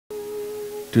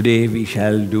Today we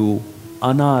shall do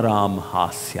Anaram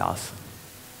Hasyasana.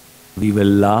 We will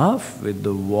laugh with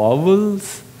the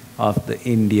vowels of the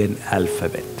Indian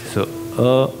alphabet. So,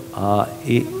 A,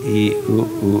 E,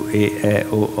 U, E, E,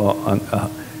 O, O,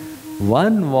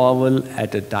 one vowel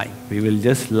at a time. We will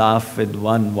just laugh with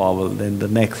one vowel, then the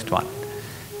next one.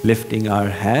 Lifting our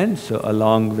hands, so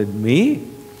along with me.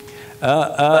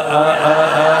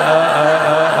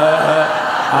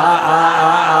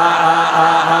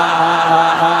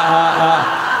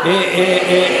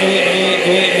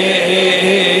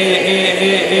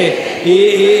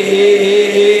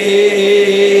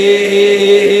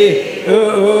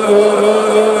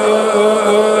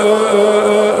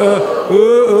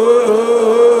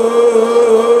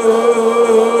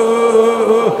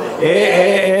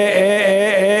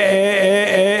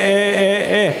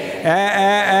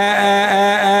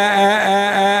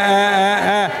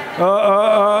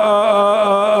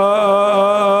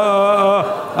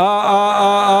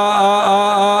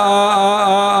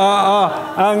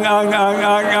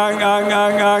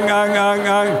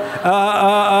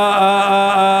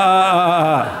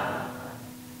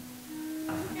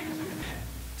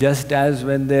 Just as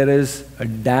when there is a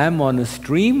dam on a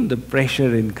stream, the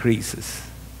pressure increases.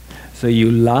 So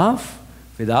you laugh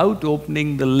without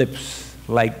opening the lips,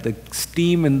 like the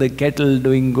steam in the kettle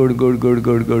doing good, good, good,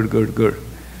 good, good, good, good.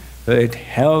 So it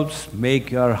helps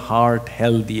make your heart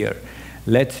healthier.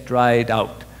 Let's try it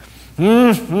out.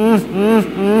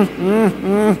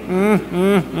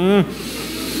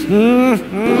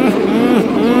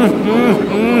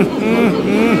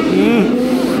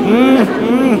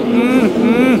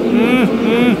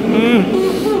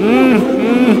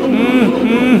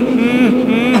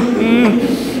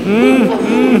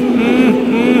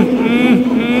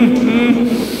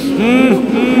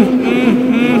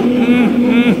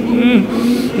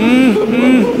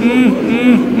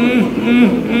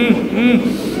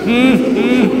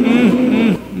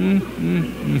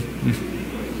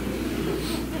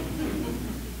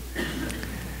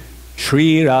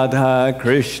 Shri Radha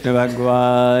Krishna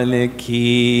Bhagwan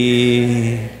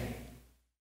ki